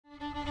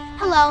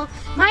Hello,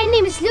 my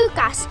name is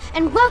Lucas,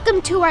 and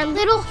welcome to our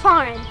little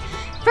farm.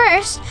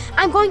 First,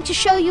 I'm going to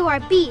show you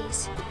our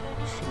bees.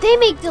 They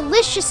make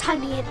delicious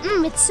honey,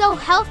 and it's so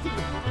healthy.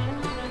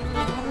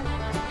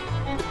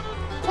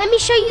 Let me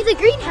show you the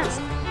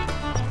greenhouse.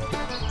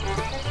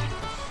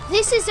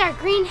 This is our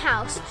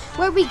greenhouse,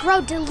 where we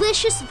grow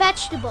delicious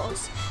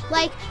vegetables,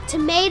 like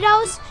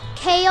tomatoes,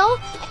 kale,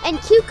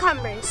 and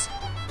cucumbers.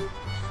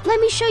 Let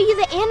me show you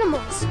the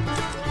animals.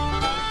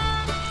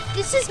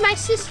 This is my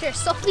sister,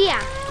 Sophia.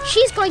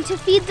 She's going to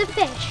feed the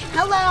fish.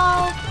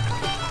 Hello.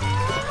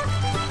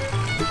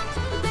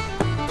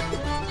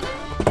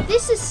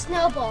 This is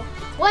Snowball,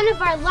 one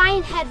of our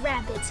lionhead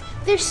rabbits.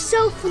 They're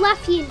so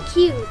fluffy and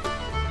cute.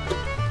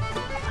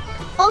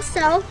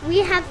 Also, we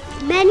have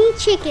many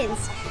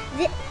chickens.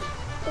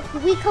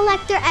 We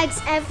collect their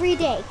eggs every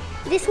day.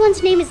 This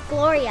one's name is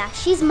Gloria.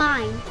 She's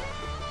mine.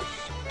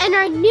 And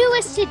our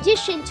newest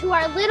addition to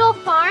our little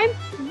farm,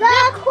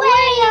 the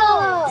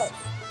quails!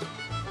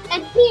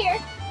 And here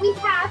we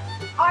have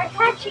our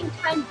hatching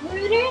time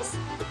brooders,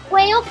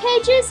 quail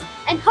cages,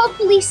 and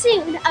hopefully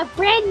soon a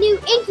brand new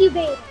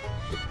incubator.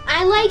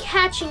 I like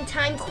hatching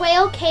time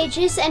quail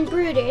cages and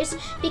brooders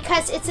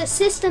because it's a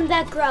system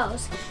that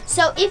grows.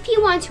 So if you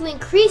want to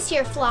increase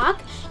your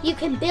flock, you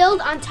can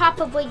build on top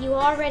of what you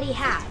already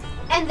have.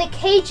 And the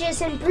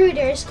cages and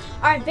brooders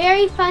are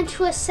very fun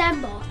to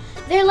assemble.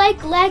 They're like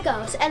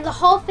Legos and the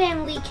whole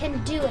family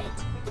can do it.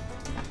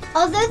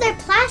 Although they're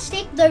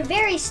plastic, they're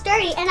very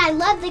sturdy, and I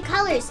love the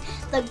colors.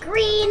 The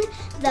green,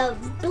 the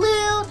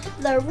blue,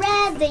 the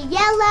red, the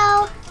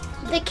yellow.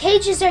 The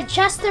cages are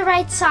just the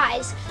right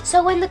size,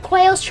 so when the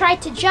quails try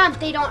to jump,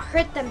 they don't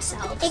hurt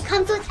themselves. It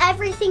comes with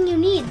everything you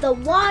need, the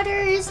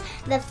waters,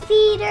 the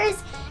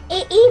feeders.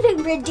 It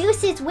even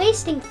reduces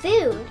wasting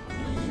food.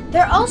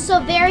 They're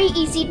also very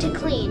easy to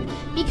clean.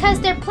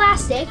 Because they're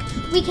plastic,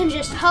 we can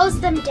just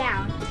hose them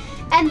down.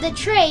 And the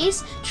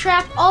trays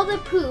trap all the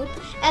poop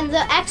and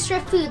the extra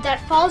food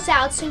that falls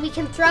out so we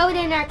can throw it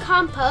in our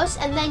compost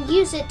and then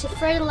use it to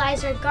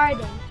fertilize our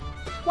garden.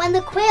 When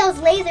the quails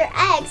lay their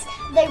eggs,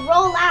 they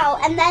roll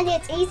out and then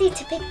it's easy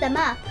to pick them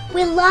up.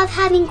 We love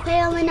having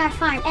quail in our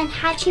farm, and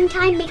hatching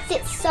time makes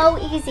it so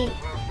easy.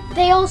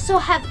 They also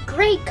have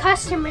great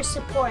customer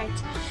support.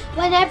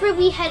 Whenever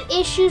we had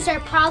issues or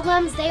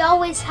problems, they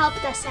always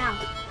helped us out.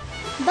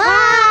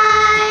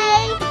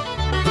 Bye!